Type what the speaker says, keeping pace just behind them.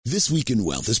This Week in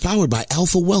Wealth is powered by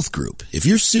Alpha Wealth Group. If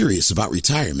you're serious about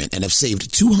retirement and have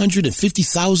saved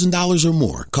 $250,000 or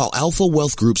more, call Alpha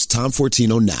Wealth Group's Tom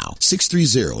Fortino now,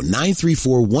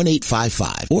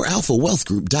 630-934-1855 or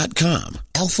alphawealthgroup.com.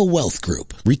 Alpha Wealth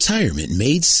Group. Retirement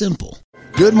made simple.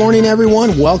 Good morning,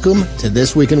 everyone. Welcome to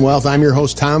This Week in Wealth. I'm your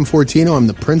host, Tom Fortino. I'm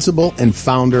the principal and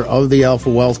founder of the Alpha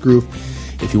Wealth Group.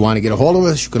 If you want to get a hold of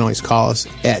us, you can always call us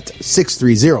at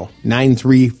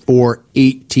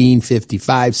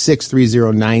 630-934-1855,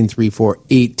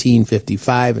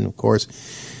 630-934-1855. And, of course,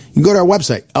 you can go to our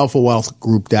website,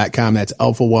 alphawealthgroup.com. That's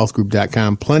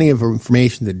alphawealthgroup.com. Plenty of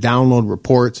information to download,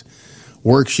 reports,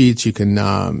 worksheets. You can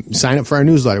sign up for our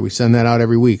newsletter. We send that out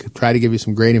every week. Try to give you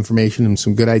some great information and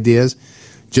some good ideas,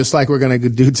 just like we're going to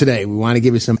do today. We want to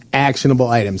give you some actionable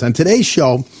items. On today's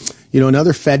show,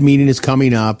 another Fed meeting is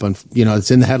coming up, and,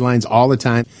 it's in the headlines all the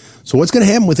time. So what's going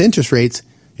to happen with interest rates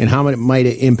and how it might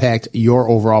impact your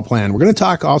overall plan? We're going to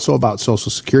talk also about Social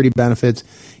Security benefits,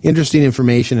 interesting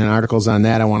information and articles on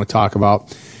that I want to talk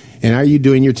about. And are you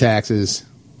doing your taxes,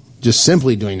 just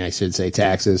simply doing, I should say,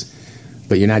 taxes,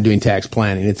 but you're not doing tax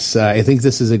planning? I think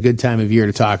this is a good time of year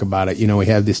to talk about it. We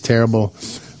have this terrible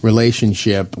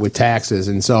relationship with taxes.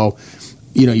 And so,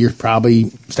 you're probably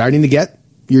starting to get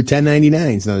your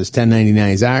 1099s. Now, there's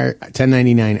 1099R,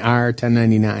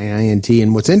 1099INT.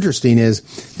 And what's interesting is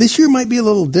this year might be a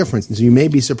little different. So you may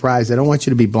be surprised. I don't want you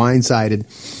to be blindsided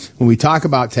when we talk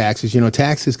about taxes.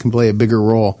 Taxes can play a bigger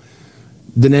role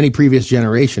than any previous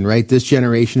generation, right? This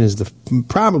generation is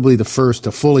probably the first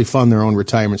to fully fund their own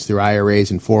retirements through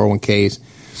IRAs and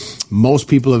 401ks. Most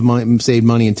people have saved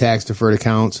money in tax-deferred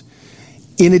accounts.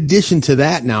 In addition to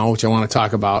that now, which I want to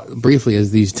talk about briefly,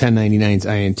 is these 1099s,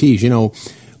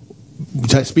 INTs.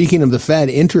 Speaking of the Fed,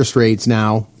 interest rates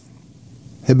now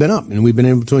have been up, and we've been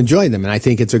able to enjoy them. And I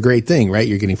think it's a great thing, right?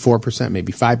 You're getting 4%,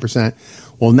 maybe 5%.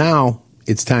 Well, now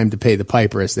it's time to pay the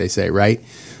piper, as they say, right?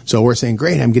 So we're saying,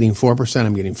 great, I'm getting 4%,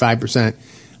 I'm getting 5%.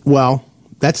 Well,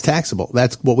 that's taxable.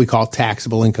 That's what we call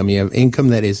taxable income. You have income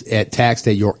that is taxed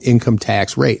at your income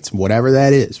tax rates, whatever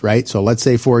that is, right? So let's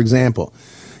say, for example,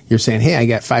 you're saying, hey, I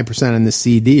got 5% on this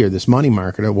CD or this money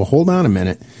market. Well, hold on a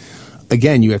minute.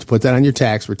 Again, you have to put that on your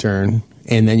tax return,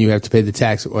 and then you have to pay the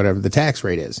tax at whatever the tax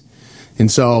rate is.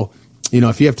 And so,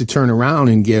 if you have to turn around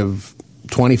and give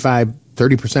 25,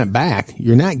 30% back,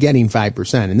 you're not getting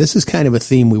 5%. And this is kind of a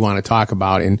theme we want to talk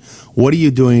about. And what are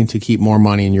you doing to keep more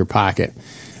money in your pocket?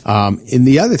 And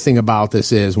the other thing about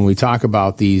this is when we talk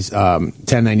about these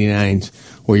 1099s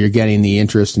where you're getting the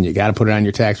interest and you got to put it on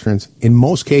your tax returns, in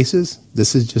most cases,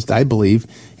 this is just, I believe,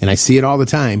 and I see it all the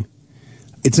time,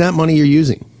 it's not money you're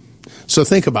using. So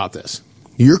think about this.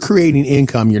 You're creating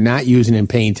income you're not using and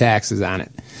paying taxes on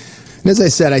it. And as I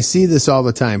said, I see this all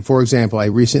the time. For example, I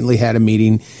recently had a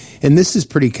meeting, and this is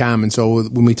pretty common. So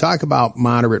when we talk about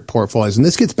moderate portfolios, and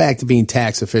this gets back to being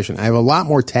tax efficient, I have a lot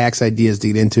more tax ideas to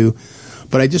get into,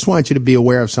 but I just want you to be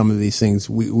aware of some of these things.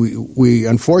 We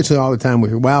unfortunately all the time we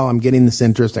hear, well, I'm getting this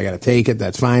interest, I got to take it,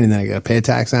 that's fine, and then I got to pay a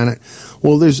tax on it.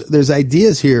 Well, there's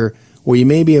ideas here where you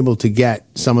may be able to get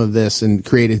some of this and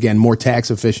create, again, more tax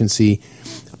efficiency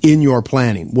in your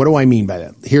planning. What do I mean by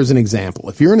that? Here's an example.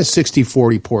 If you're in a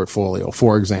 60-40 portfolio,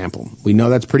 for example, we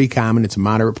know that's pretty common. It's a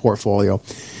moderate portfolio.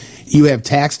 You have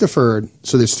tax deferred.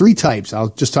 So there's three types. I'll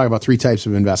just talk about three types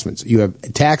of investments. You have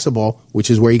taxable,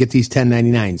 which is where you get these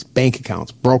 1099s, bank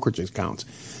accounts, brokerage accounts.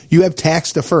 You have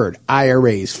tax deferred,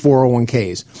 IRAs,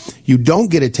 401ks. You don't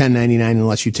get a 1099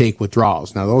 unless you take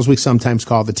withdrawals. Now, those we sometimes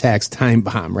call the tax time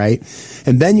bomb, right?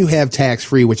 And then you have tax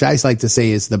free, which I like to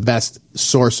say is the best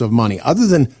source of money. Other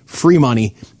than free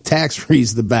money, tax free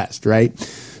is the best, right?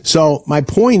 So my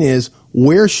point is,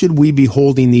 where should we be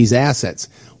holding these assets?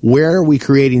 Where are we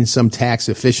creating some tax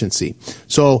efficiency?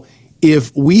 So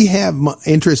if we have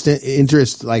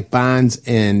interest like bonds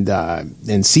and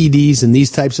CDs and these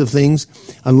types of things,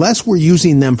 unless we're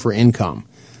using them for income,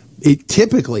 it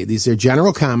typically, these are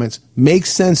general comments,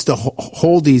 makes sense to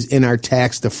hold these in our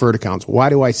tax deferred accounts. Why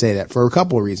do I say that? For a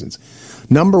couple of reasons.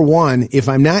 Number one, if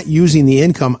I'm not using the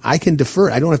income, I can defer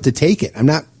it. I don't have to take it. I'm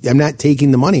not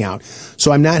taking the money out.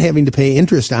 So I'm not having to pay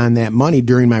interest on that money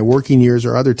during my working years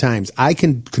or other times. I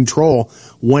can control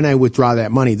when I withdraw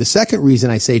that money. The second reason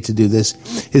I say to do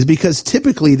this is because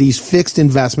typically these fixed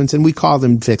investments, and we call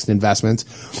them fixed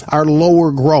investments, are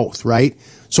lower growth, right?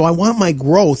 So I want my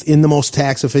growth in the most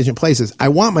tax efficient places. I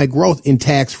want my growth in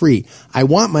tax free. I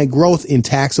want my growth in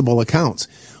taxable accounts.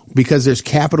 Because there's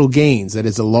capital gains, that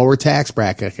is a lower tax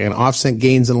bracket, and offset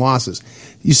gains and losses.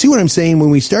 You see what I'm saying? When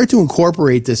we start to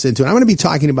incorporate this into it, I'm going to be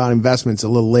talking about investments a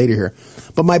little later here.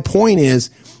 But my point is,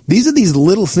 these are these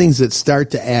little things that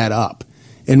start to add up.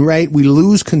 And we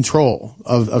lose control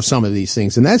of some of these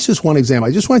things. And that's just one example.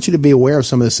 I just want you to be aware of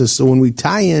some of this. So when we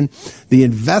tie in the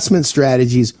investment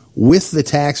strategies with the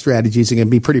tax strategies, it can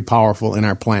be pretty powerful in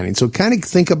our planning. So kind of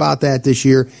think about that this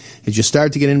year as you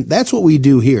start to get in. That's what we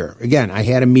do here. Again, I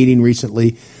had a meeting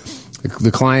recently.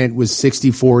 The client was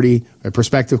 60-40. A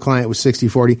prospective client was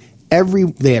 60-40.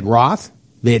 They had Roth,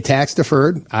 they had tax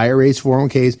deferred, IRAs,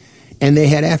 401ks, and they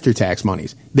had after-tax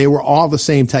monies. They were all the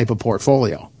same type of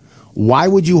portfolio. Why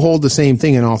would you hold the same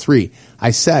thing in all three?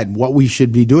 I said what we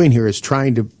should be doing here is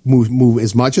trying to move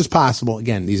as much as possible.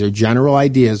 Again, these are general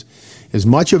ideas. As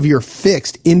much of your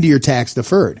fixed into your tax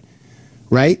deferred,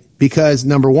 right? Because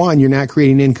number one, you're not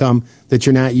creating income that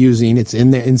you're not using. It's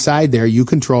inside there. You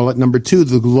control it. Number two,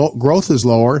 the growth is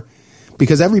lower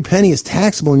because every penny is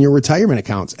taxable in your retirement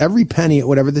accounts. Every penny at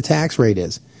whatever the tax rate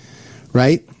is,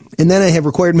 right? And then I have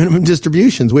required minimum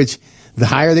distributions, which the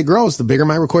higher that grows, the bigger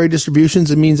my required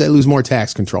distributions, it means I lose more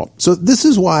tax control. So this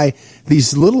is why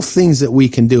these little things that we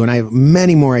can do, and I have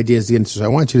many more ideas to get into, so I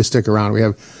want you to stick around. We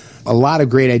have a lot of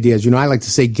great ideas. I like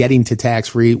to say getting to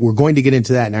tax-free. We're going to get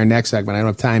into that in our next segment. I don't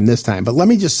have time this time. But let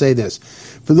me just say this.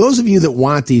 For those of you that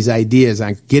want these ideas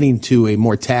on getting to a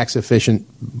more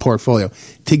tax-efficient portfolio,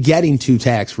 to getting to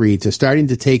tax-free, to starting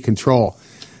to take control,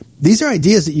 these are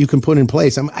ideas that you can put in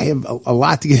place. I have a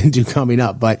lot to get into coming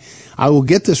up, but I will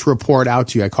get this report out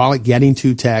to you. I call it Getting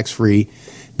to Tax-Free.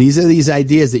 These are these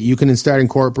ideas that you can start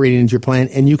incorporating into your plan,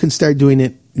 and you can start doing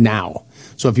it now.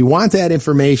 So if you want that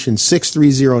information,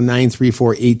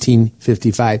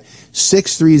 630-934-1855,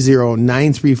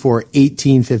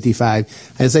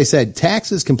 630-934-1855. As I said,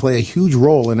 taxes can play a huge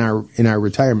role in our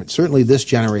retirement, certainly this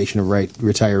generation of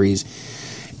retirees.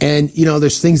 And,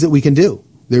 there's things that we can do.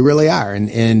 They really are.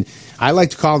 And I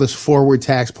like to call this forward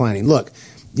tax planning. Look,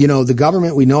 the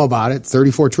government, we know about it,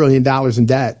 $34 trillion in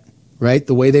debt, right?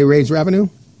 The way they raise revenue?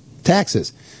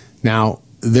 Taxes. Now,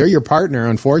 they're your partner,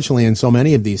 unfortunately, in so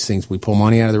many of these things. We pull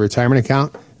money out of the retirement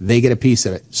account, they get a piece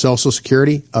of it. Social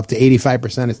Security, up to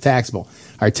 85% is taxable.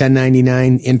 Our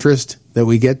 1099 interest that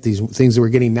we get, these things that we're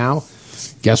getting now,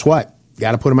 guess what?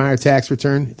 Got to put them on our tax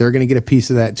return. They're going to get a piece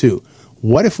of that too.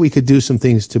 What if we could do some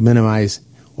things to minimize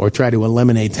or try to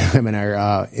eliminate them in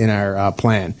our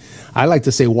plan? I like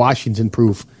to say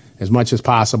Washington-proof as much as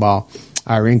possible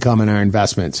our income and our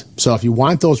investments. So if you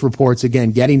want those reports,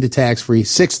 again, getting to tax-free,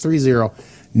 630-934-1855,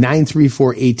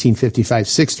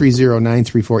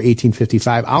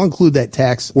 630-934-1855. I'll include that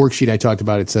tax worksheet I talked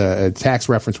about. It's a tax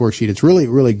reference worksheet. It's really,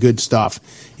 really good stuff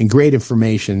and great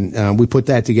information. We put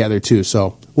that together too.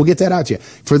 So we'll get that out to you.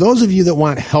 For those of you that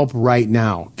want help right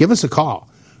now, give us a call.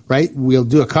 Right? We'll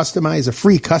do a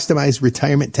free customized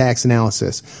retirement tax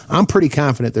analysis. I'm pretty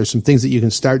confident there's some things that you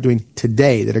can start doing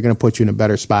today that are going to put you in a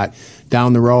better spot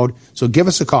down the road. So give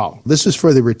us a call. This is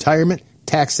for the retirement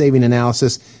tax saving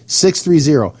analysis,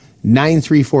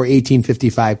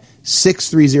 630-934-1855,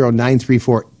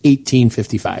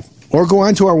 630-934-1855. Or go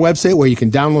on to our website where you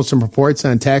can download some reports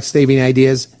on tax saving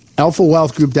ideas,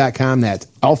 alphawealthgroup.com. That's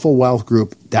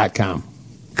alphawealthgroup.com.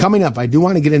 Coming up, I do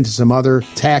want to get into some other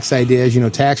tax ideas.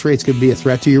 Tax rates could be a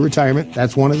threat to your retirement.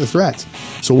 That's one of the threats.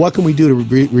 So what can we do to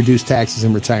reduce taxes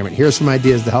in retirement? Here are some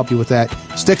ideas to help you with that.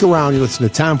 Stick around. You listen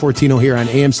to Tom Fortino here on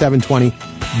AM 720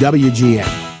 WGN.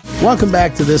 Welcome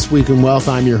back to This Week in Wealth.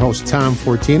 I'm your host, Tom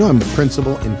Fortino. I'm the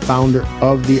principal and founder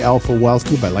of the Alpha Wealth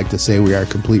Group. I like to say we are a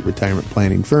complete retirement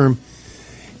planning firm.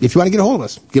 If you want to get a hold of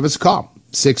us, give us a call.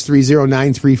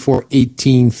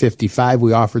 630-934-1855.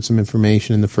 We offered some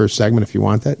information in the first segment if you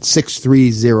want that.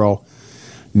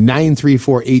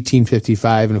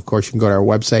 630-934-1855. And, of course, you can go to our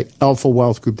website,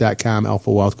 alphawealthgroup.com,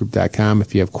 alphawealthgroup.com.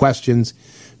 If you have questions,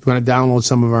 if you want to download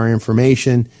some of our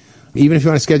information, even if you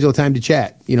want to schedule a time to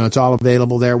chat, it's all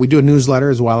available there. We do a newsletter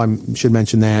as well. I should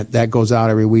mention that. That goes out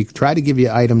every week. Try to give you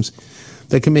items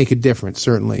that can make a difference,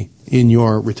 certainly, in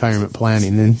your retirement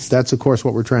planning. And that's, of course,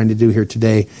 what we're trying to do here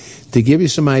today, to give you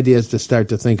some ideas to start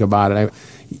to think about it.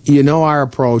 Our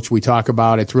approach, we talk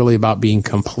about, it's really about being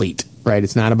complete, right?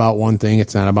 It's not about one thing.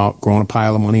 It's not about growing a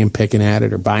pile of money and picking at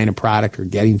it or buying a product or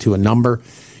getting to a number.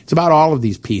 It's about all of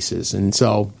these pieces. And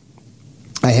so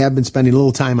I have been spending a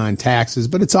little time on taxes,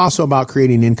 but it's also about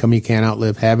creating income you can't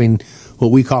outlive, having what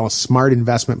we call a smart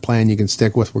investment plan you can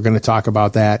stick with. We're going to talk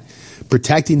about that.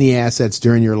 Protecting the assets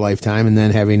during your lifetime, and then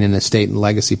having an estate and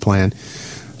legacy plan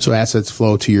so assets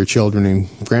flow to your children and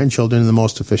grandchildren in the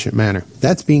most efficient manner.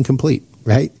 That's being complete,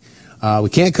 right? We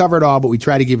can't cover it all, but we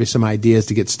try to give you some ideas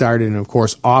to get started and, of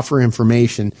course, offer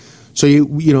information so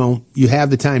you have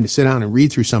the time to sit down and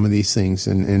read through some of these things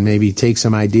and maybe take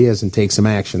some ideas and take some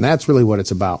action. That's really what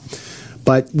it's about.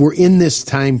 But we're in this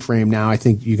time frame now. I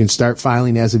think you can start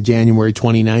filing as of January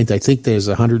 29th. I think there's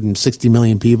 160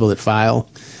 million people that file,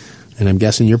 and I'm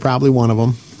guessing you're probably one of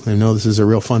them. I know this is a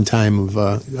real fun time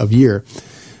of year.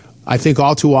 I think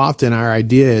all too often our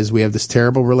idea is we have this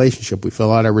terrible relationship. We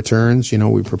fill out our returns,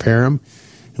 we prepare them,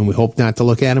 and we hope not to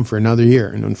look at them for another year.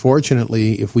 And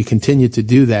unfortunately, if we continue to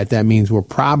do that, that means we're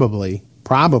probably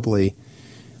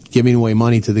giving away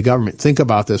money to the government. Think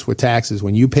about this with taxes.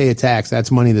 When you pay a tax,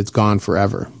 that's money that's gone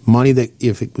forever. Money that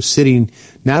if it was sitting,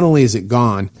 not only is it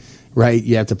gone, right,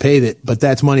 you have to pay that, but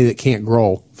that's money that can't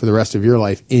grow for the rest of your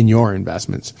life in your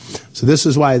investments. So this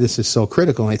is why this is so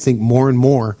critical. And I think more and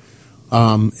more,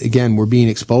 again, we're being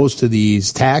exposed to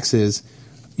these taxes.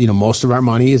 Most of our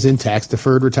money is in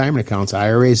tax-deferred retirement accounts,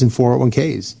 IRAs and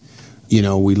 401ks.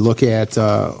 We look at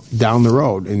down the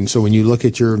road. And so when you look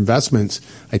at your investments,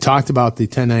 I talked about the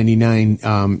 1099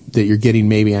 that you're getting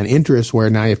maybe on interest, where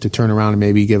now you have to turn around and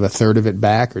maybe give a third of it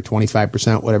back or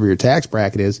 25%, whatever your tax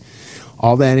bracket is.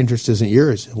 All that interest isn't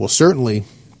yours. Well, certainly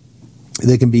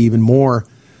they can be even more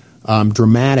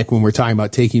dramatic when we're talking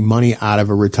about taking money out of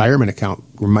a retirement account.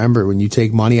 Remember, when you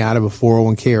take money out of a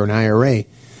 401k or an IRA,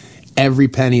 every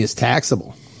penny is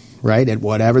taxable, right, at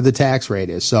whatever the tax rate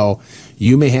is. So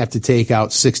you may have to take out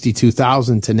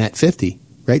 $62,000 to net $50,000,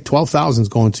 right? $12,000 is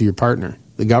going to your partner,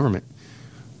 the government,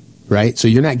 right? So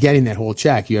you're not getting that whole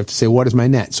check. You have to say, what is my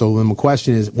net? So then the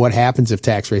question is, what happens if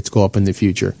tax rates go up in the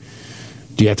future?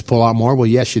 Do you have to pull out more? Well,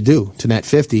 yes, you do, to net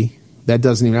 $50,000. That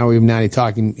doesn't even, we're not even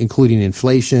talking, including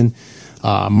inflation,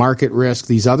 market risk,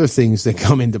 these other things that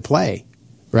come into play,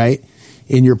 right,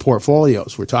 in your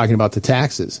portfolios. We're talking about the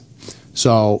taxes.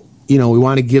 So, we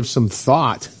want to give some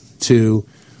thought to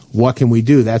what can we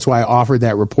do. That's why I offered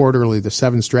that report earlier, the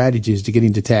 7 strategies to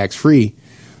getting to tax-free.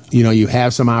 You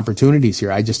have some opportunities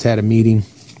here. I just had a meeting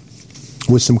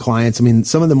with some clients. I mean,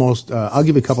 some of the most, I'll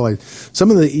give you a couple some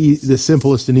of the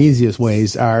simplest and easiest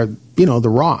ways are, the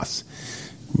Roths.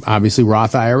 Obviously,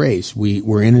 Roth IRAs.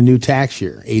 We're in a new tax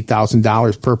year,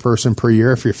 $8,000 per person per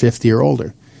year if you're 50 or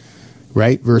older,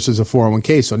 right? Versus a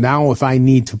 401k. So now if I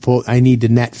need to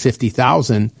net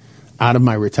 $50,000 out of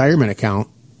my retirement account,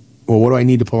 well, what do I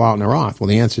need to pull out in a Roth? Well,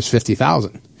 the answer is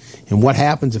 $50,000. And what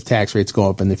happens if tax rates go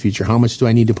up in the future? How much do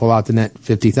I need to pull out to net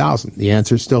 $50,000? The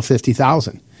answer is still $50,000.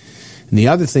 And the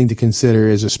other thing to consider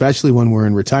is, especially when we're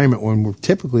in retirement, when we're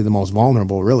typically the most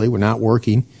vulnerable, really, we're not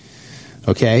working.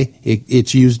 Okay,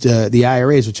 it's used, the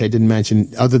IRAs, which I didn't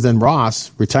mention, other than Roths,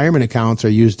 retirement accounts are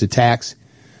used in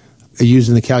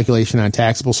the calculation on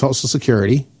taxable Social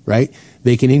Security, right?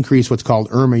 They can increase what's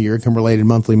called IRMA, your income-related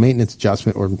monthly maintenance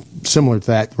adjustment, or similar to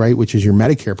that, right, which is your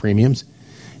Medicare premiums.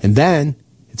 And then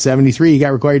at 73, you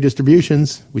got required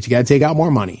distributions, which you got to take out more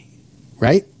money,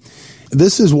 right?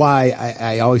 This is why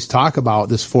I always talk about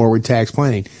this forward tax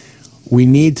planning. We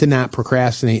need to not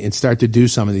procrastinate and start to do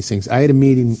some of these things. I had a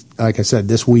meeting, like I said,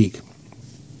 this week.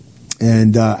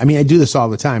 And, I do this all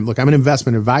the time. Look, I'm an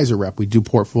investment advisor rep. We do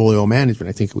portfolio management.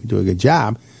 I think we do a good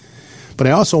job. But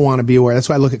I also want to be aware. That's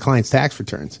why I look at clients' tax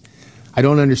returns. I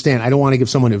don't understand. I don't want to give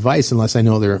someone advice unless I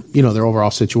know their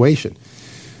overall situation.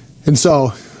 And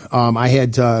so I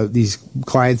had these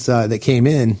clients that came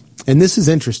in. And this is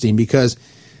interesting because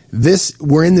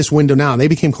we're in this window now. They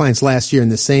became clients last year, in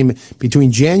the same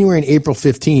between January and April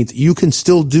 15th. You can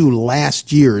still do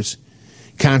last year's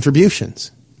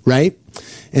contributions, right?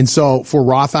 And so for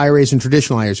Roth IRAs and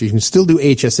traditional IRAs, you can still do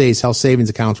HSAs, health savings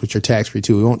accounts, which are tax-free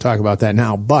too. We won't talk about that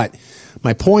now. But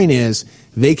my point is,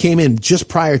 they came in just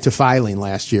prior to filing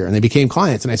last year, and they became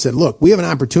clients. And I said, look, we have an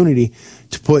opportunity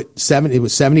to put it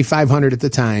was $7,500 at the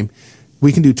time.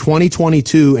 We can do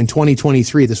 2022 and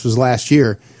 2023. This was last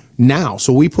year. Now,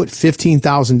 so we put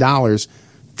 $15,000,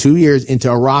 2 years,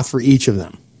 into a Roth for each of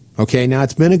them. Okay, now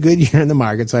it's been a good year in the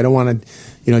market, so I don't want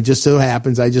to, just so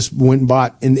happens I just went and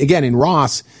bought, and again, in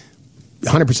Roths,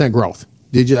 100% growth.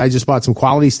 I just bought some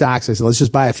quality stocks. I said, let's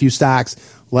just buy a few stocks,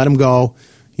 let them go.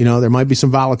 There might be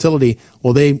some volatility.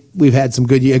 Well, we've had a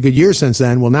good year since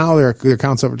then. Well, now their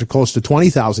accounts up to close to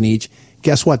 $20,000 each.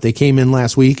 Guess what? They came in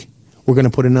last week. We're going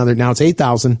to put now it's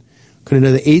 $8,000. Put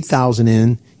another $8,000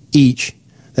 in each.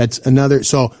 That's another.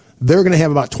 So they're going to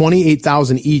have about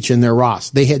 $28,000 each in their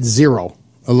Roths. They had zero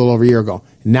a little over a year ago.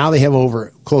 Now they have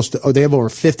over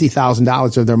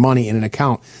 $50,000 of their money in an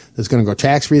account that's going to go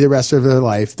tax-free the rest of their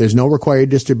life. There's no required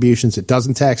distributions. It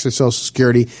doesn't tax their Social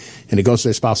Security, and it goes to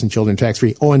their spouse and children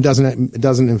tax-free. Oh, and it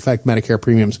doesn't affect Medicare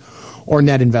premiums or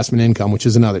net investment income, which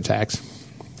is another tax.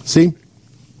 See?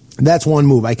 That's one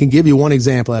move. I can give you one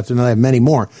example after another. I have many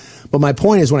more. But my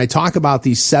point is, when I talk about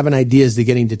these 7 ideas to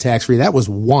getting to tax-free, that was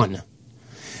one.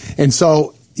 And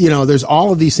so, there's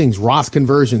all of these things, Roth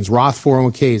conversions, Roth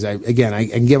 401ks. I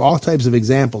can give all types of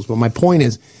examples, but my point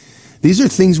is, these are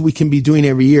things we can be doing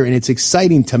every year, and it's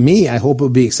exciting to me. I hope it will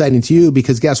be exciting to you,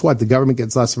 because guess what? The government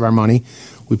gets less of our money.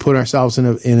 We put ourselves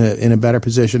in a better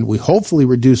position. We hopefully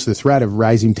reduce the threat of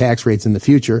rising tax rates in the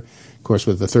future. Of course,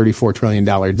 with the $34 trillion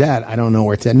debt, I don't know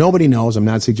where to. Nobody knows. I'm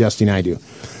not suggesting I do.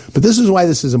 But this is why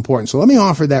this is important. So let me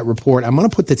offer that report. I'm going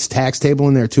to put this tax table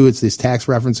in there, too. It's this tax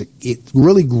reference. It's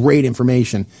really great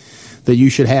information that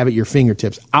you should have at your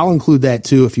fingertips. I'll include that,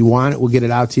 too. If you want it, we'll get it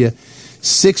out to you.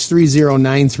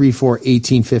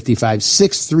 630-934-1855,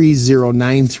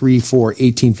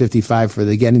 630-934-1855 for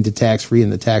the Getting to Tax Free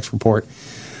and the tax report.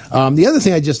 The other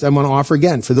thing I want to offer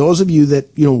again, for those of you that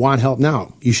want help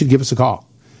now, you should give us a call,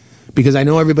 because I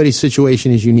know everybody's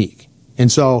situation is unique.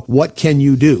 And so what can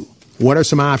you do? What are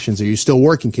some options? Are you still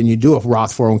working? Can you do a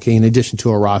Roth 401k in addition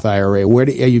to a Roth IRA?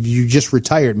 You just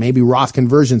retired? Maybe Roth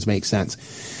conversions make sense.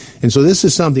 And so this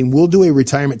is something, we'll do a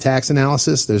retirement tax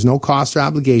analysis. There's no cost or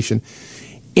obligation.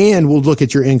 And we'll look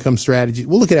at your income strategy.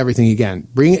 We'll look at everything again.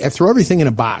 Throw everything in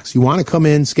a box. You want to come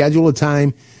in, schedule a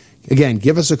time. Again,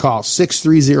 give us a call,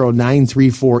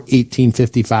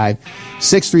 630-934-1855,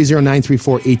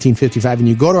 630-934-1855. And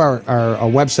you go to our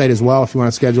website as well if you want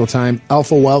to schedule a time,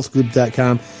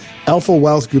 alphawealthgroup.com,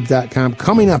 alphawealthgroup.com.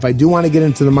 Coming up, I do want to get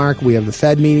into the market. We have the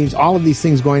Fed meetings, all of these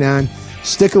things going on.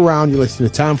 Stick around. You're listening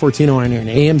to Tom Fortino on here in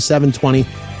AM 720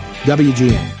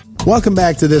 WGN. Welcome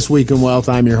back to This Week in Wealth.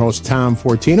 I'm your host, Tom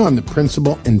Fortino. I'm the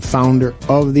principal and founder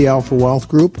of the Alpha Wealth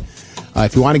Group.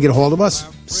 If you want to get a hold of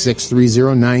us,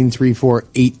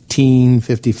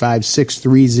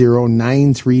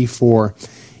 630-934-1855,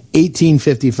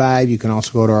 630-934-1855. You can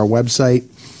also go to our website,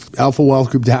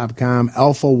 alphawealthgroup.com,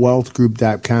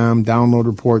 alphawealthgroup.com. Download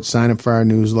reports, sign up for our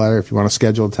newsletter if you want to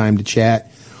schedule a time to chat.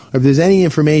 If there's any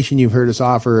information you've heard us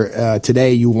offer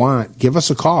today you want, give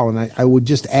us a call. And I would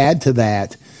just add to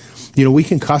that, we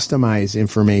can customize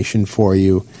information for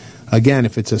you. Again,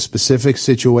 if it's a specific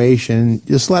situation,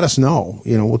 just let us know.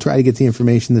 We'll try to get the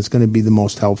information that's going to be the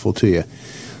most helpful to you.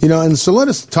 And so let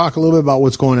us talk a little bit about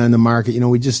what's going on in the market.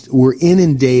 We're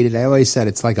inundated. I always said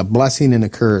it's like a blessing and a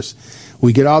curse.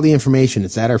 We get all the information.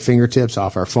 It's at our fingertips,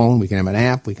 off our phone. We can have an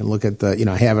app. We can look at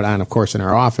I have it on, of course, in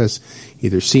our office,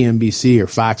 either CNBC or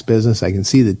Fox Business. I can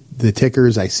see the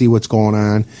tickers. I see what's going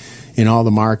on in all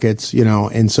the markets,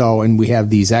 and we have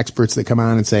these experts that come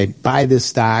on and say, buy this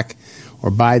stock or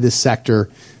buy this sector.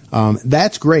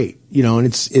 That's great,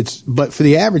 and but for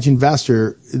the average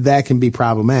investor, that can be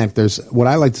problematic. There's what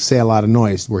I like to say, a lot of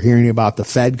noise. We're hearing about the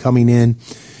Fed coming in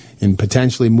and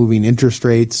potentially moving interest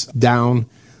rates down.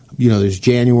 There's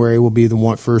January will be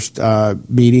the first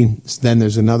meeting. Then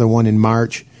there's another one in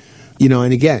March.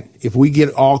 And again, if we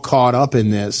get all caught up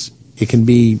in this, it can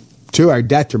be to our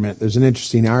detriment. There's an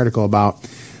interesting article about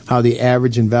how the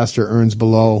average investor earns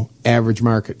below average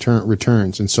market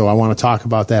returns. And so I want to talk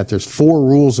about that. There's 4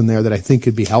 rules in there that I think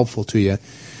could be helpful to you.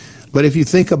 But if you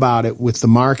think about it with the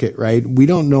market, right, we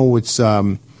don't know what's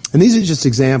and these are just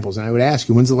examples. And I would ask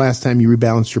you, when's the last time you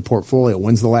rebalanced your portfolio?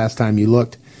 When's the last time you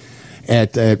looked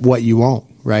at what you own,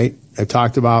 right? I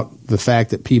talked about the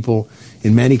fact that people,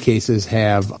 in many cases,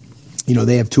 have,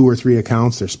 they have 2 or 3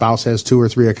 accounts. Their spouse has 2 or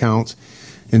 3 accounts.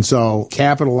 And so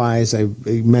Capitalize, I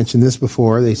mentioned this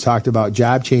before, they talked about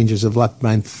job changes have left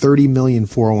behind 30 million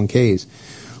 401ks,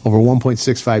 over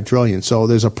 1.65 trillion. So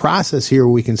there's a process here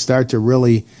where we can start to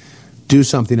really do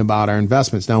something about our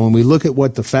investments. Now, when we look at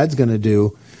what the Fed's going to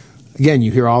do, again,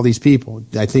 you hear all these people.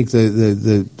 I think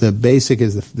the basic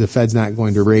is the Fed's not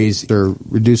going to raise or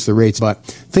reduce the rates. But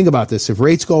think about this. If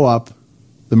rates go up,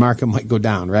 the market might go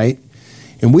down, right?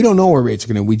 And we don't know where rates are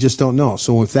going to. We just don't know.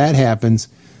 So if that happens,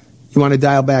 you want to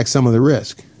dial back some of the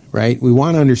risk, right? We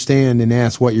want to understand and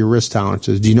ask what your risk tolerance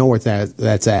is. Do you know what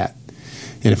that's at?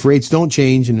 And if rates don't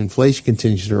change and inflation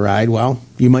continues to ride, well,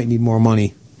 you might need more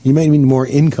money. You might need more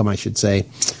income, I should say,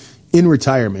 in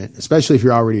retirement, especially if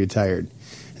you're already retired.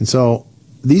 And so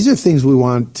these are things we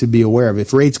want to be aware of.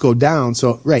 If rates go down,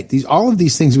 all of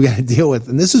these things we got to deal with.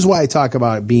 And this is why I talk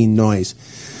about it being noise.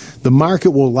 The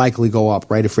market will likely go up,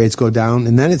 right, if rates go down.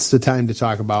 And then it's the time to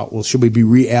talk about, well, should we be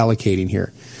reallocating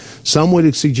here? Some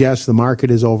would suggest the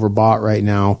market is overbought right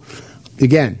now.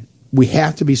 Again, we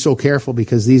have to be so careful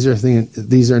because these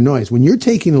are noise. When you're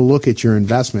taking a look at your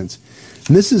investments,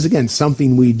 and this is, again,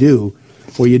 something we do,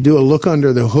 where you do a look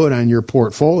under the hood on your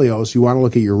portfolios, you want to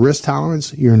look at your risk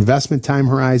tolerance, your investment time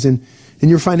horizon,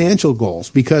 and your financial goals.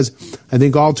 Because I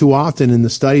think all too often, and the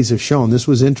studies have shown, this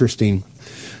was interesting,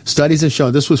 studies have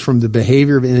shown, this was from the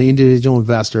Behavior of an Individual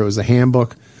Investor, it was a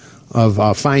handbook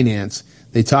of finance,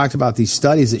 they talked about these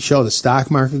studies that show the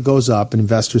stock market goes up and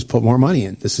investors put more money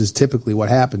in. This is typically what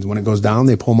happens. When it goes down,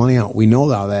 they pull money out. We know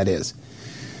how that is.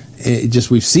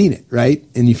 We've seen it, right?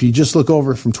 And if you just look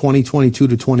over from 2022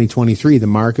 to 2023, the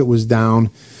market was down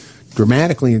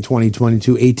dramatically in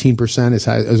 2022, 18%,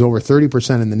 as over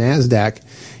 30% in the NASDAQ,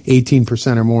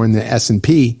 18% or more in the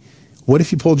S&P. What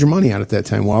if you pulled your money out at that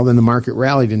time? Well, then the market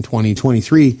rallied in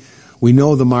 2023. We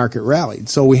know the market rallied.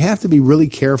 So we have to be really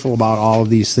careful about all of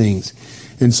these things.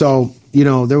 And so,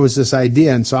 there was this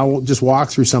idea, and so I will just walk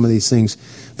through some of these things.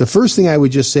 The first thing I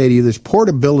would just say to you, there's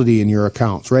portability in your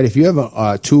accounts, right? If you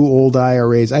have 2 old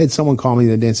IRAs, I had someone call me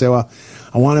the other day and say, well,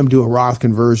 I want them to do a Roth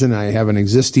conversion. I have an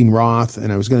existing Roth,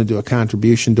 and I was going to do a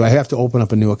contribution. Do I have to open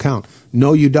up a new account?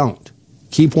 No, you don't.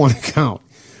 Keep one account,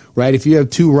 right? If you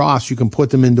have 2 Roths, you can put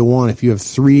them into one. If you have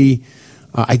 3,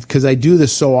 because I do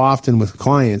this so often with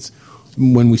clients,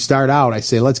 when we start out, I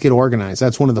say, let's get organized.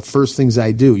 That's one of the first things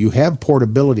I do. You have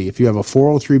portability. If you have a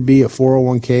 403B, a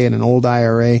 401k, and an old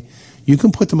IRA, you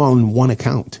can put them all in one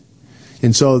account.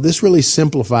 And so this really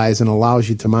simplifies and allows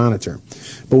you to monitor.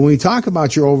 But when we talk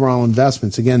about your overall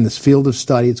investments, again, this field of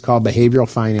study, it's called behavioral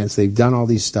finance. They've done all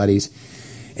these studies.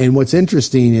 And what's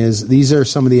interesting is these are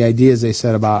some of the ideas they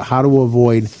said about how to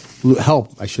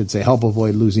help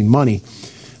avoid losing money.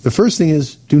 The first thing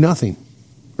is do nothing,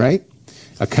 right?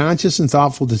 A conscious and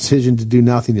thoughtful decision to do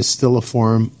nothing is still a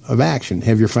form of action.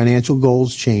 Have your financial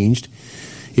goals changed?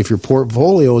 If your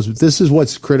portfolio is, this is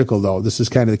what's critical though, this is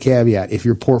kind of the caveat. If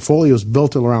your portfolio is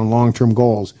built around long-term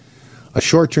goals, a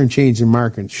short-term change in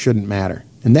market shouldn't matter.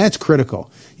 And that's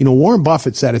critical. Warren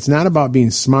Buffett said it's not about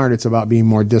being smart, it's about being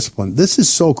more disciplined. This is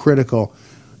so critical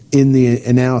in the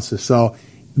analysis. So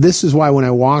this is why when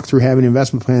I walk through having an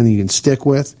investment plan that you can stick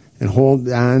with and hold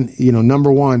on,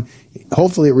 number one,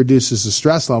 hopefully it reduces the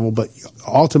stress level, but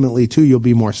ultimately, too, you'll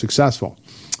be more successful.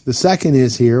 The second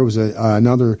is here was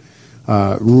another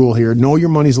rule here. Know your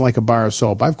money's like a bar of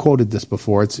soap. I've quoted this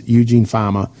before. It's Eugene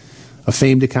Fama, a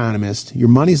famed economist. Your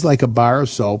money's like a bar of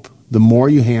soap. The more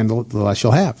you handle it, the less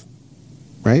you'll have,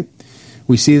 right?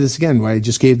 We see this again. I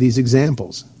just gave these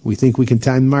examples. We think we can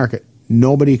time the market.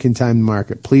 Nobody can time the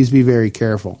market. Please be very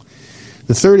careful.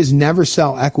 The third is never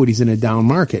sell equities in a down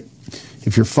market.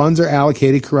 If your funds are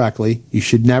allocated correctly, you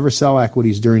should never sell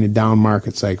equities during a down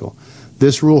market cycle.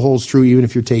 This rule holds true even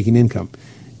if you're taking income.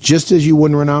 Just as you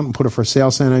wouldn't run out and put a for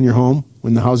sale sign on your home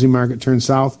when the housing market turns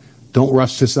south, don't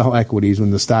rush to sell equities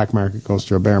when the stock market goes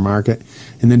through a bear market.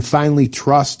 And then finally,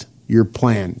 trust your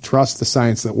plan. Trust the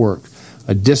science that works.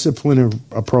 A disciplined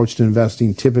approach to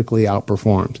investing typically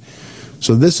outperforms.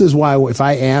 So this is why if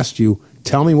I asked you,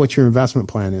 tell me what your investment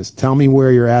plan is. Tell me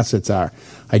where your assets are.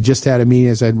 I just had a meeting,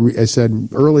 as I said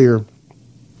earlier,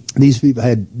 these people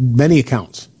had many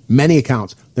accounts.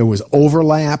 There was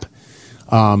overlap.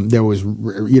 There was,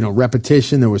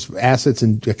 repetition. There was assets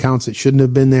and accounts that shouldn't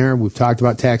have been there. We've talked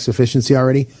about tax efficiency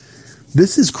already.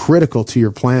 This is critical to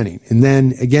your planning. And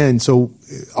then again, so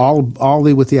all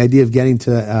with the idea of getting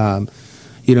to,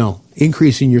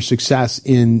 increasing your success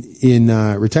in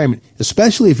retirement,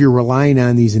 especially if you're relying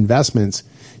on these investments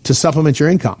to supplement your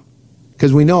income.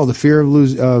 Because we know the fear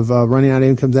of running out of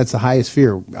income, that's the highest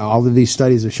fear. All of these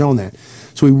studies have shown that.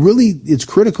 So it's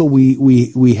critical we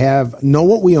know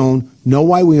what we own, know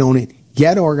why we own it,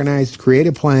 get organized, create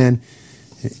a plan,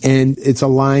 and it's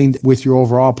aligned with your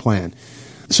overall plan.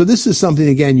 So this is something,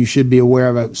 again, you should be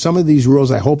aware of. Some of these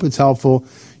rules, I hope it's helpful.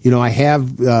 I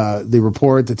have the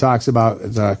report that talks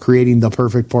about creating the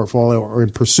perfect portfolio or in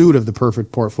pursuit of the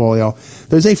perfect portfolio.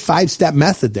 There's a 5-step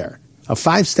method there, a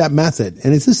 5-step method.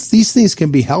 And these things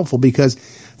can be helpful because I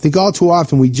think all too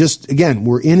often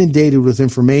we're inundated with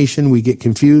information. We get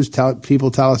confused.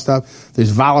 People tell us stuff. There's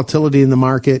volatility in the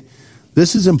market.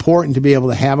 This is important to be able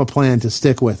to have a plan to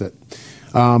stick with it.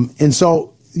 And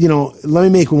so, let me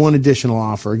make one additional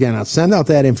offer. Again, I'll send out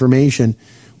that information.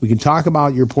 We can talk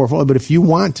about your portfolio, but if you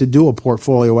want to do a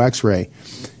portfolio x-ray,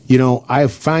 I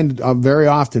find very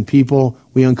often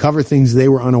we uncover things they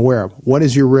were unaware of. What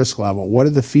is your risk level? What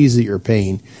are the fees that you're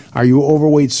paying? Are you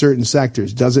overweight certain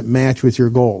sectors? Does it match with your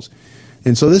goals?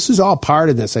 And so this is all part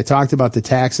of this. I talked about the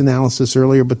tax analysis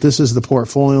earlier, but this is the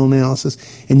portfolio analysis,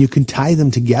 and you can tie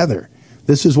them together.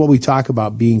 This is what we talk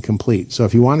about being complete. So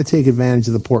if you want to take advantage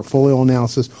of the portfolio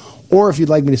analysis, or if you'd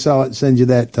like me to send you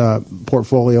that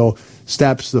portfolio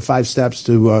steps, the 5 steps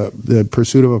to the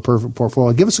pursuit of a perfect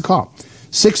portfolio, give us a call.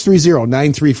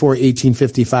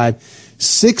 630-934-1855.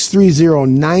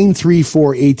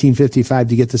 630-934-1855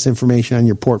 to get this information on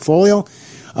your portfolio.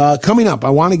 Coming up, I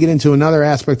want to get into another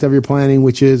aspect of your planning,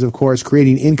 which is, of course,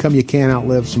 creating income you can't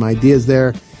outlive. Some ideas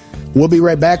there. We'll be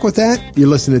right back with that. You're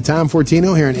listening to Tom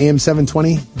Fortino here on AM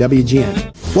 720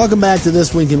 WGN. Welcome back to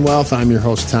This Week in Wealth. I'm your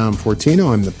host, Tom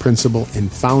Fortino. I'm the principal and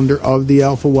founder of the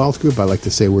Alpha Wealth Group. I like to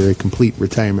say we're a complete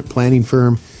retirement planning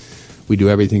firm. We do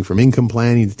everything from income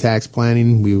planning to tax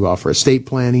planning. We offer estate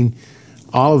planning,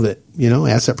 all of it,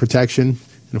 asset protection,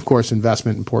 and, of course,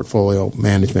 investment and portfolio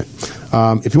management.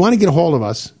 If you want to get a hold of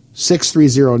us,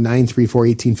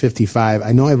 630-934-1855.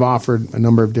 I know I've offered a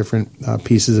number of different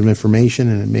pieces of information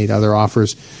and made other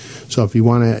offers. So if you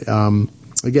want to...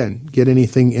 Again, get any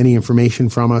information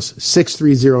from us,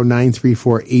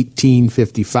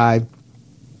 630-934-1855.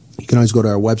 You can always go to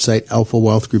our website,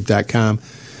 alphawealthgroup.com.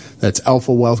 That's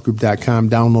alphawealthgroup.com.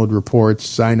 Download reports,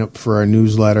 sign up for our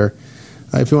newsletter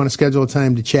if you want to schedule a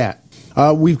time to chat.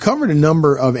 We've covered a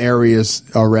number of areas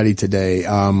already today.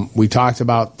 We talked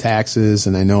about taxes,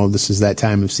 and I know this is that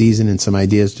time of season, and some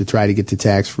ideas to try to get to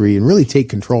tax-free and really take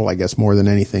control, I guess, more than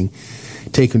anything.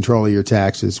 Take control of your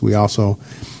taxes. We also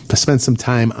spend some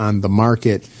time on the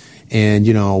market, and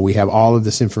we have all of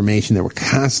this information that we're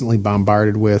constantly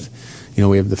bombarded with.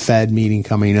 We have the Fed meeting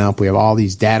coming up. We have all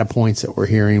these data points that we're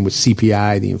hearing with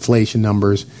CPI, the inflation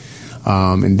numbers,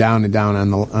 and down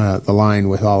on the line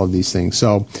with all of these things.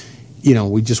 So,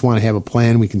 we just want to have a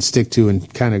plan we can stick to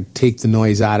and kind of take the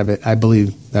noise out of it. I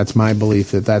believe, that's my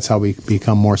belief, that's how we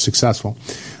become more successful.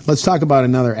 Let's talk about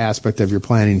another aspect of your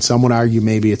planning. Some would argue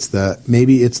maybe it's the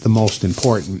most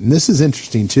important. And this is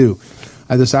interesting too.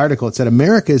 This article, it said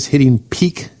America is hitting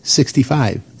peak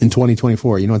 65 in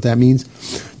 2024. You know what that means?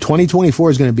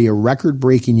 2024 is going to be a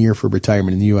record-breaking year for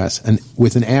retirement in the U.S. and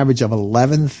with an average of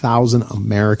 11,000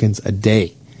 Americans a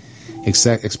day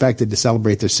expected to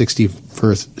celebrate their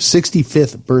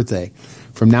 65th birthday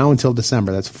from now until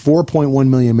December. That's 4.1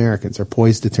 million Americans are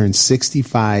poised to turn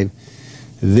 65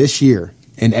 this year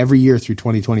and every year through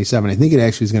 2027. I think it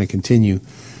actually is going to continue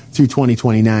through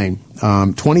 2029.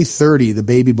 2030, the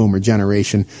baby boomer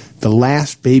generation, the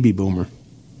last baby boomer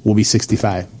will be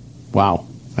 65. Wow.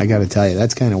 I got to tell you,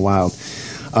 that's kind of wild.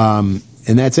 And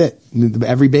that's it.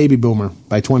 Every baby boomer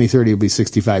by 2030 will be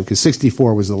 65 because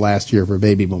 64 was the last year for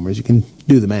baby boomers. You can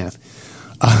do the math.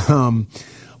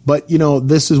 But,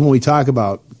 this is when we talk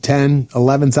about 10,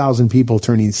 11,000 people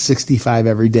turning 65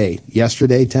 every day.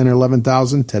 Yesterday, 10 or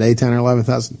 11,000. Today, 10 or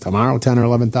 11,000. Tomorrow, 10 or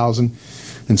 11,000.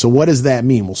 And so what does that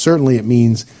mean? Well, certainly it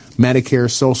means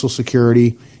Medicare, Social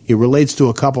Security. It relates to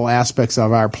a couple aspects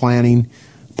of our planning,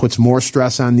 puts more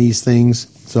stress on these things.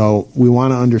 So we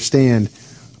want to understand,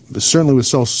 certainly with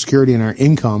Social Security and our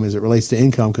income as it relates to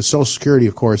income, because Social Security,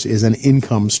 of course, is an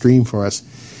income stream for us.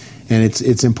 And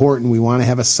it's important. We want to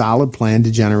have a solid plan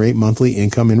to generate monthly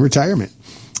income in retirement.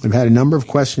 I've had a number of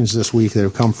questions this week that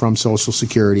have come from Social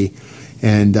Security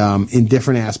and in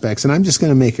different aspects. And I'm just going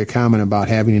to make a comment about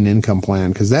having an income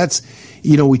plan because that's,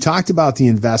 we talked about the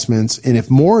investments. And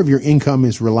if more of your income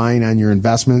is relying on your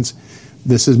investments,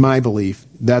 this is my belief,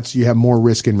 you have more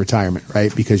risk in retirement,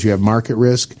 right? Because you have market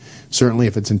risk. Certainly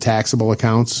if it's in taxable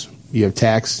accounts, you have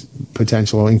tax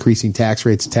potential, increasing tax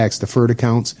rates, tax deferred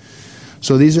accounts.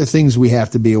 So these are things we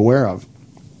have to be aware of.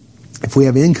 If we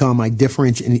have income, I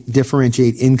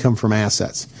differentiate income from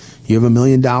assets. You have $1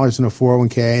 million in a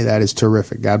 401k, that is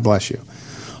terrific. God bless you.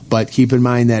 But keep in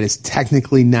mind that it's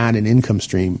technically not an income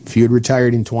stream. If you had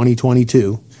retired in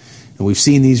 2022, and we've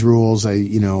seen these rules,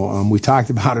 we talked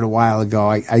about it a while ago.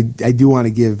 I do want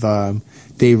to give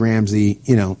Dave Ramsey,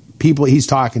 people, he's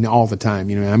talking all the time.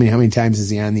 How many times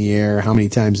is he on the air? How many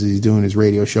times is he doing his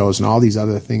radio shows and all these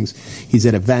other things? He's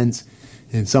at events.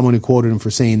 And someone who quoted him for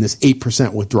saying this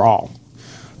 8% withdrawal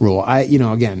rule.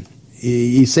 Again,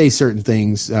 you say certain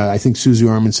things. I think Susie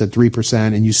Orman said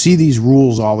 3%, and you see these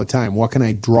rules all the time. What can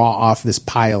I draw off this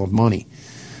pile of money?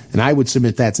 And I would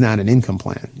submit that's not an income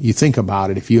plan. You think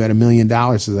about it. If you had $1 million,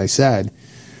 as I said,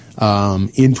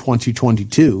 in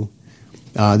 2022,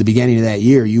 the beginning of that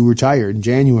year, you retired in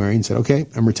January and said, okay,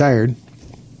 I'm retired.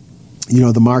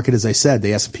 The market, as I said,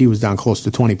 the S&P was down close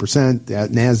to 20%. The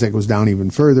NASDAQ was down even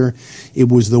further. It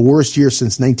was the worst year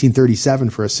since 1937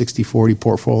 for a 60-40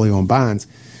 portfolio in bonds.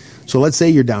 So let's say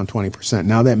you're down 20%.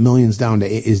 Now that million's down to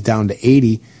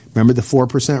 80. Remember the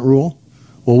 4% rule?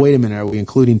 Well, wait a minute. Are we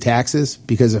including taxes?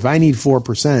 Because if I need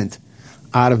 4%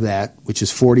 out of that, which is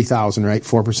 40,000, right?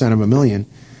 4% of $1 million.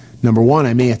 Number one,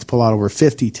 I may have to pull out over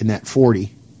 50 to net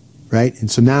 40, right? And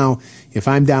so now if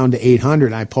I'm down to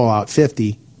 800, I pull out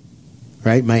 50.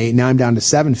 Right? Now I'm down to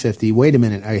 750. Wait a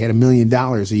minute. I had $1 million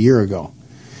a year ago.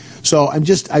 So I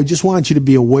just want you to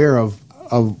be aware of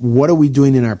what are we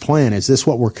doing in our plan? Is this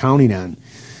what we're counting on?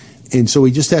 And so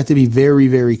we just have to be very,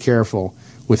 very careful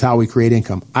with how we create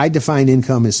income. I define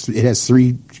income as it has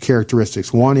three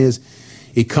characteristics. One is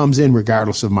it comes in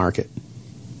regardless of market.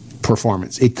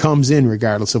 performance. It comes in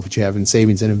regardless of what you have in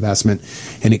savings and investment,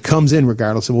 and it comes in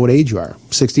regardless of what age you are,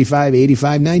 65,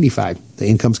 85, 95. The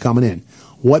income's coming in.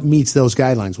 What meets those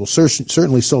guidelines? Well,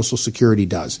 certainly Social Security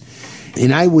does.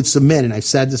 And I would submit, and I've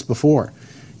said this before,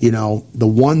 the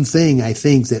one thing I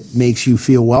think that makes you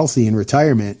feel wealthy in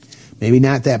retirement, maybe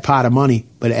not that pot of money,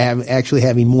 but actually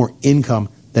having more income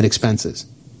than expenses.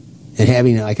 And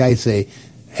having, like I say,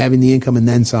 having the income and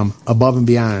then some above and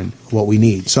beyond what we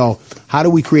need. So how do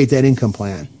we create that income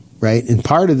plan, right? And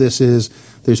part of this is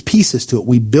there's pieces to it.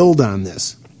 We build on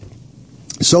this.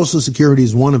 Social Security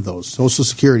is one of those. Social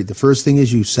Security, the first thing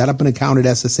is you set up an account at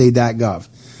SSA.gov.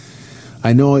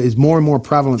 I know it's more and more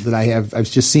prevalent that I've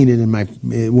just seen it in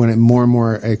when more and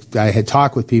more I had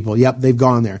talked with people. Yep, they've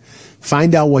gone there.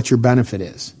 Find out what your benefit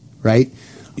is, right?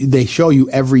 They show you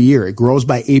every year. It grows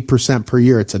by 8% per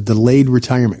year. It's a delayed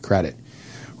retirement credit,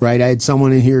 right? I had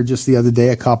someone in here just the other day,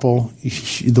 a couple.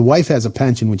 The wife has a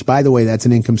pension, which, by the way, that's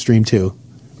an income stream too,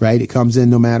 right? It comes in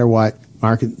no matter what,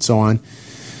 market and so on.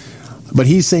 But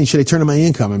he's saying, should I turn to my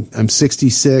income? I'm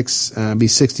 66, be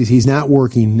 60. He's not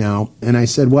working now. And I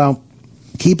said, well,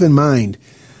 keep in mind,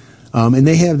 and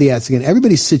they have the ads again,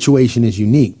 everybody's situation is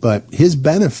unique, but his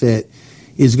benefit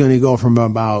is going to go from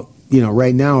about,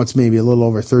 right now it's maybe a little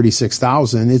over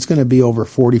 $36,000. It's going to be over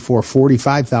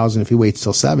 $45,000 if he waits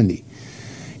till 70.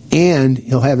 And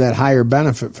he'll have that higher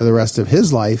benefit for the rest of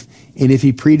his life. And if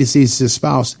he predeceases his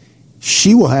spouse,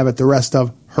 she will have it the rest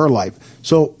of her life.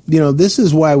 So, this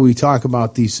is why we talk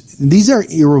about these are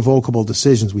irrevocable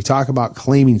decisions. We talk about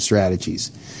claiming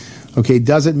strategies. Okay,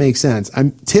 does it make sense?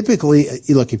 I'm typically,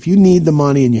 look, if you need the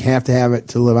money and you have to have it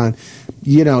to live on,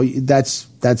 that's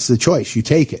the choice. You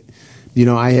take it.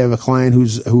 I have a client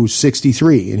who's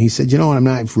 63, and he said, I'm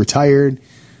not retired.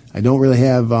 I don't really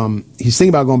have, he's thinking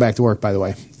about going back to work, by the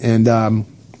way. And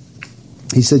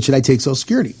he said, should I take Social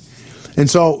Security? And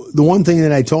so the one thing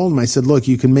that I told him, I said, look,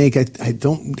 you can make,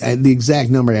 the exact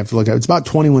number I have to look at. It's about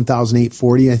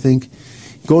 $21,840, I think.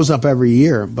 It goes up every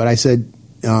year. But I said,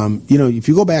 if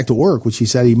you go back to work, which he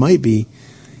said he might be,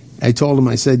 I told him,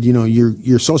 I said,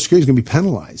 your Social Security is going to be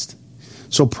penalized.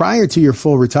 So prior to your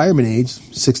full retirement age,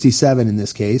 67 in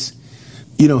this case,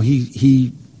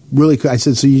 he really could. I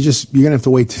said, so you're going to have to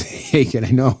wait to take it.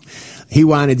 I know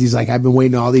he's like, I've been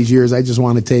waiting all these years. I just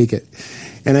want to take it.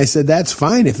 And I said, that's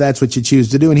fine if that's what you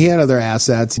choose to do. And he had other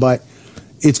assets, but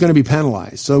it's going to be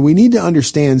penalized. So we need to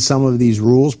understand some of these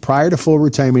rules prior to full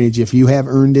retirement age. If you have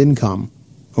earned income,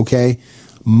 okay,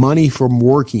 money from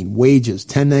working, wages,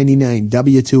 1099,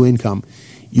 W-2 income,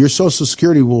 your Social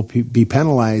Security will be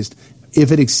penalized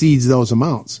if it exceeds those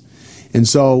amounts. And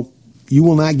so you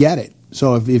will not get it.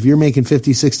 So if you're making $50,000,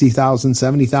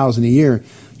 $60,000, $70,000 a year,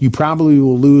 you probably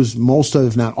will lose most of,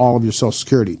 if not all of your Social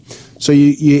Security. So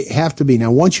you have to be.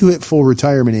 Now, once you hit full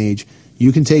retirement age,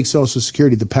 you can take Social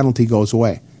Security. The penalty goes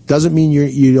away. Doesn't mean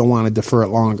you don't want to defer it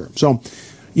longer. So,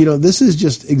 this is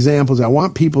just examples. I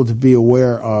want people to be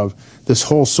aware of this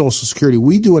whole Social Security.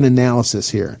 We do an analysis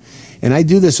here, and I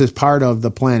do this as part of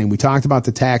the planning. We talked about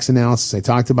the tax analysis. I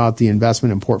talked about the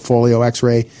investment and portfolio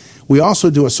x-ray. We also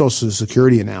do a Social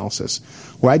Security analysis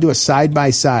where I do a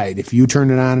side-by-side. If you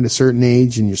turn it on at a certain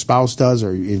age and your spouse does,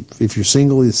 or if you're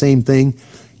single, the same thing,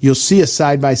 you'll see a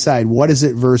side-by-side. What is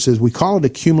it versus, we call it a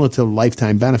cumulative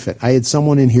lifetime benefit. I had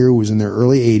someone in here who was in their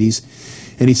early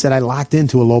 80s, and he said, I locked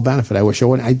into a low benefit. I wish I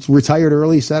wouldn't. I retired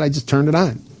early. He said, I just turned it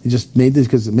on. He just made this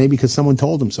because someone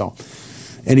told him so.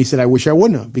 And he said, I wish I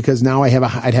wouldn't have, because now I'd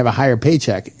have a higher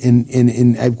paycheck.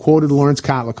 And I've quoted Lawrence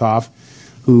Kotlikoff,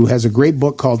 who has a great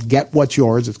book called Get What's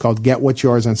Yours. It's called Get What's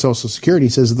Yours on Social Security.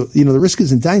 He says, the risk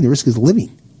isn't dying, the risk is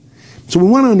living. So we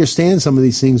want to understand some of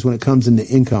these things when it comes into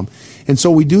income. And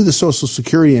so we do the Social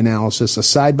Security analysis, a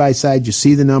side-by-side. You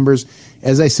see the numbers.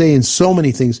 As I say in so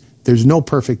many things, there's no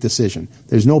perfect decision.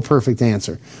 There's no perfect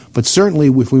answer. But certainly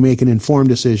if we make an informed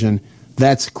decision,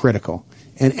 that's critical.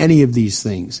 And any of these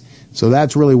things. So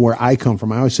that's really where I come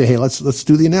from. I always say, hey, let's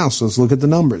do the analysis. Let's look at the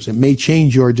numbers. It may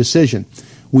change your decision.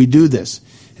 We do this.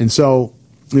 And so,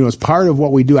 as part of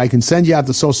what we do, I can send you out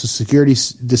the Social Security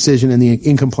decision and the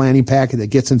income planning packet that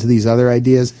gets into these other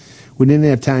ideas. We didn't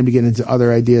have time to get into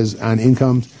other ideas on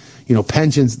incomes.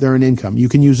 Pensions, they're an income. You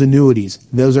can use annuities.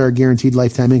 Those are a guaranteed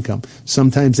lifetime income.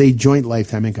 Sometimes a joint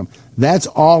lifetime income. That's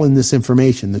all in this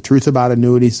information. The truth about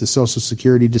annuities, the Social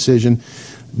Security decision,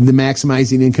 the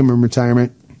maximizing income in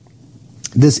retirement,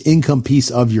 this income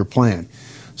piece of your plan.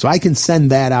 So I can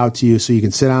send that out to you so you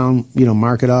can sit down,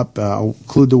 mark it up,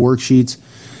 include the worksheets.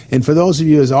 And for those of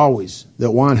you, as always,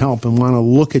 that want help and want to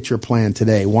look at your plan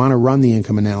today, want to run the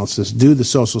income analysis, do the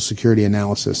Social Security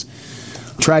analysis,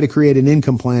 try to create an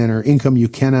income plan or income you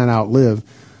cannot outlive,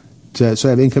 so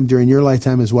have income during your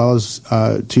lifetime as well as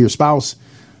to your spouse.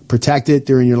 Protect it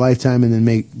during your lifetime, and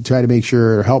then try to make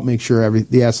sure, or help make sure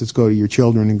the assets go to your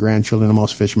children and grandchildren in the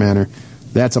most efficient manner.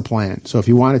 That's a plan. So if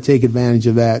you want to take advantage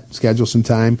of that, schedule some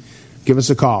time. Give us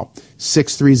a call,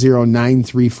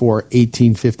 630-934-1855,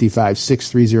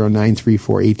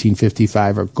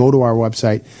 630-934-1855, or go to our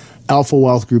website,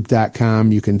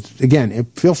 alphawealthgroup.com. You can, again,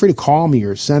 feel free to call me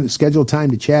or schedule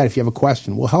time to chat if you have a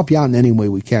question. We'll help you out in any way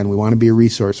we can. We want to be a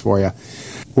resource for you.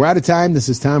 We're out of time. This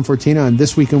is Tom Fortino on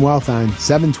This Week in Wealth on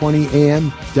 720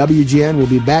 AM WGN. We'll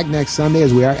be back next Sunday,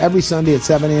 as we are every Sunday at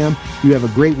 7 a.m. You have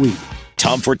a great week.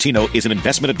 Tom Fortino is an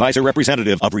investment advisor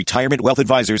representative of Retirement Wealth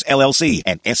Advisors, LLC,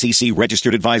 and SEC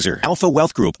registered advisor. Alpha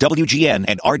Wealth Group, WGN,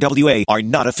 and RWA are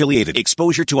not affiliated.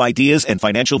 Exposure to ideas and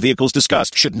financial vehicles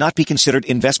discussed should not be considered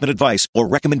investment advice or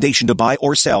recommendation to buy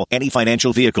or sell any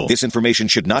financial vehicle. This information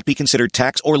should not be considered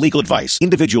tax or legal advice.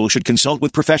 Individuals should consult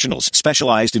with professionals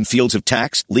specialized in fields of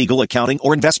tax, legal, accounting,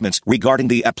 or investments regarding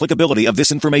the applicability of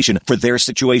this information for their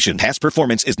situation. Past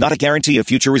performance is not a guarantee of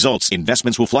future results.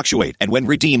 Investments will fluctuate, and when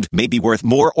redeemed, may be worth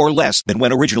more or less than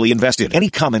when originally invested. Any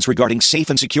comments regarding safe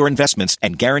and secure investments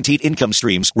and guaranteed income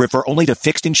streams refer only to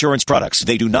fixed insurance products.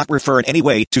 They do not refer in any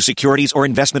way to securities or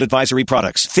investment advisory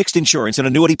products. Fixed insurance and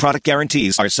annuity product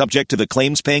guarantees are subject to the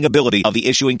claims-paying ability of the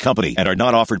issuing company and are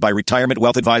not offered by Retirement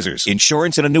Wealth Advisors.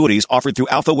 Insurance and annuities offered through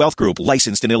Alpha Wealth Group,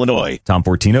 licensed in Illinois. Tom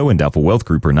Fortino and Alpha Wealth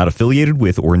Group are not affiliated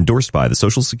with or endorsed by the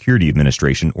Social Security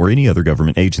Administration or any other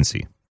government agency.